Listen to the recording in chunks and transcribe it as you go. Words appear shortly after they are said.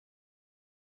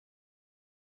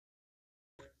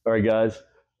All right, guys,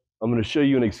 I'm going to show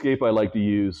you an escape I like to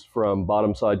use from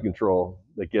bottom side control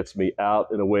that gets me out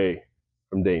and away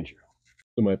from danger.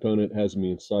 So my opponent has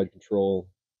me in side control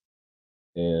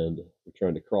and they're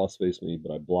trying to cross face me,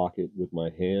 but I block it with my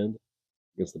hand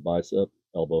against the bicep,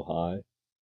 elbow high,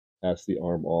 pass the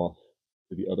arm off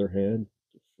to the other hand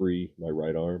to free my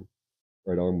right arm.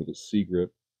 Right arm with a C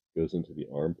grip goes into the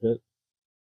armpit.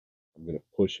 I'm going to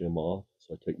push him off,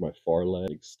 so I take my far leg,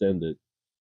 extend it,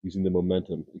 using the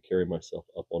momentum to carry myself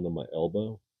up onto my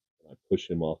elbow, and I push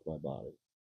him off my body,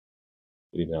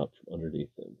 getting out from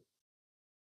underneath him.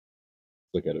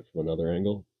 Look at it from another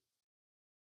angle.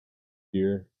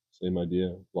 Here, same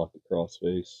idea, block the cross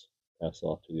face, pass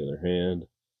off to the other hand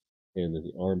in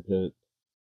the armpit,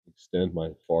 extend my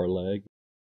far leg,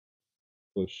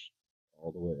 push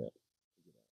all the way up.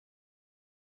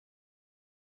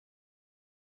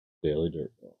 Daily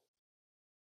Dirtball.